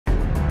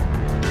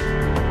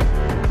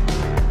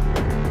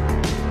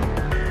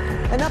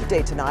An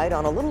update tonight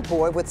on a little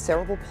boy with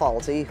cerebral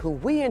palsy who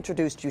we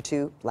introduced you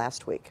to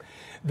last week.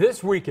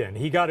 This weekend,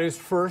 he got his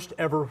first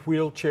ever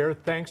wheelchair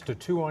thanks to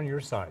Two on Your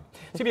Side.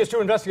 CBS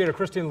 2 investigator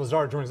Kristine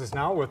Lazar joins us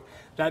now with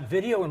that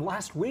video. And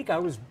last week,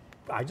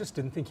 I just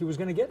didn't think he was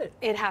going to get it.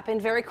 It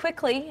happened very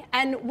quickly,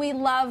 and we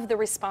love the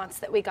response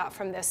that we got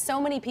from this. So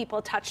many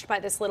people touched by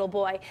this little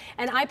boy,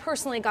 and I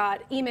personally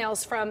got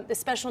emails from the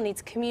special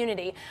needs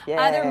community, Yay.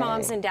 Other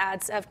moms and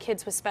dads of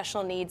kids with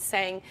special needs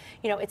saying,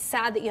 you know, it's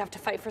sad that you have to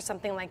fight for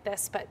something like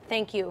this, but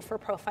thank you for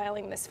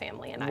profiling this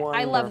family, and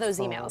I love those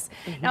emails.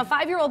 Now,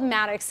 5-year-old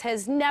Maddox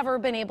has never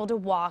been able to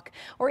walk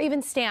or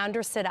even stand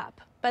or sit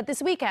up. But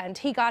this weekend,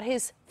 he got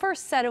his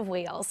first set of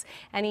wheels,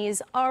 and he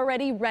is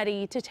already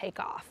ready to take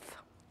off.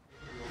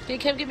 Can you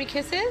come give me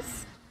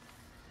kisses?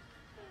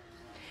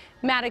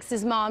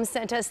 Maddox's mom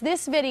sent us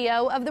this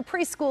video of the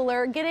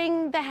preschooler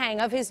getting the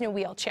hang of his new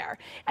wheelchair.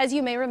 As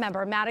you may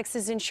remember,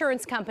 Maddox's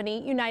insurance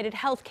company, United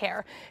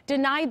Healthcare,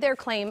 denied their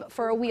claim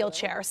for a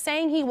wheelchair,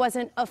 saying he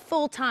wasn't a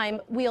full-time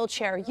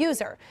wheelchair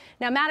user.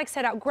 Now, Maddox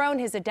had outgrown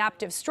his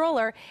adaptive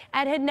stroller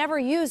and had never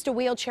used a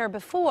wheelchair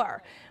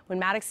before. When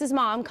Maddox's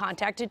mom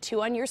contacted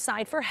Two on Your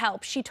Side for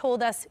help, she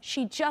told us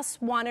she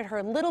just wanted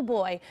her little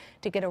boy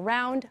to get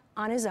around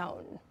on his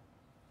own.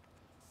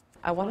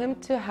 I want him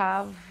to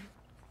have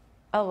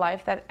a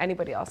life that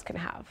anybody else can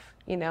have,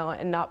 you know,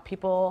 and not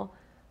people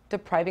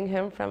depriving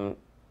him from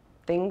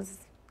things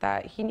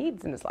that he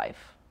needs in his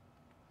life.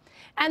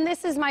 And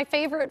this is my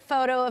favorite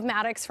photo of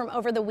Maddox from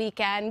over the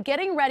weekend,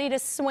 getting ready to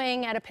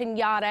swing at a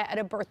piñata at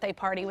a birthday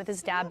party with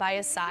his dad by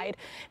his side.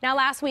 Now,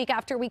 last week,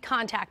 after we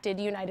contacted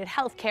United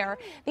Healthcare,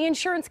 the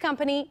insurance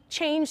company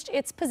changed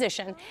its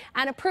position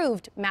and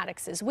approved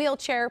Maddox's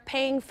wheelchair,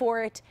 paying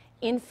for it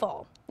in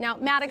full. Now,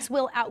 Maddox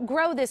will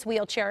outgrow this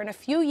wheelchair in a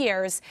few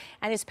years,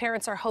 and his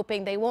parents are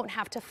hoping they won't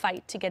have to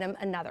fight to get him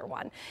another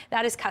one.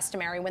 That is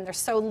customary when they're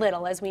so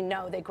little. As we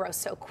know, they grow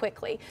so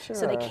quickly,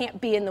 so they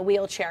can't be in the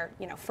wheelchair,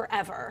 you know,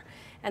 forever.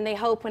 And they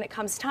hope when it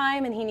comes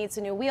time and he needs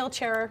a new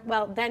wheelchair,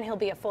 well, then he'll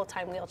be a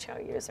full-time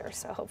wheelchair user,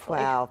 so hopefully.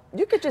 Wow,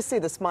 you could just see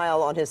the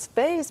smile on his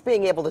face,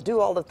 being able to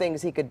do all the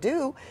things he could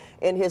do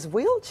in his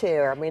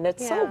wheelchair. I mean,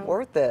 it's so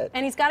worth it.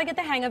 And he's got to get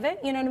the hang of it,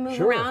 you know, to move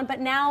around.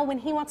 But now when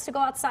he wants to go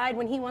outside,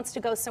 when he wants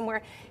to go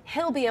somewhere,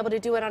 he'll be able to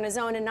do it on his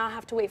own and not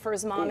have to wait for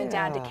his mom and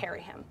dad to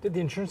carry him. Did the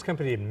insurance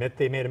company admit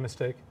they made a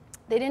mistake?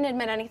 They didn't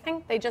admit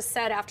anything. They just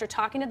said, after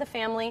talking to the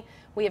family,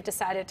 we have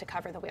decided to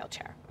cover the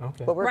wheelchair.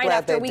 Okay. But we're right glad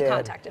after they we did.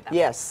 contacted them.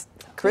 Yes.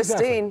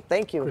 Kristine,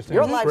 thank you. Kristine,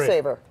 You're a great.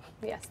 lifesaver.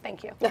 Yes,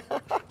 thank you.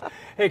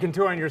 Hey, can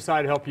Two on Your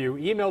Side help you?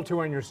 Email Two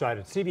on Your Side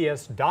at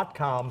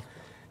cbs.com.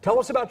 Tell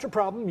us about your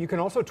problem. You can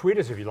also tweet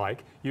us if you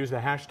like. Use the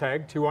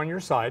hashtag Two on Your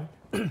Side,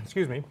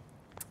 excuse me,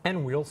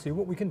 and we'll see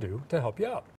what we can do to help you out.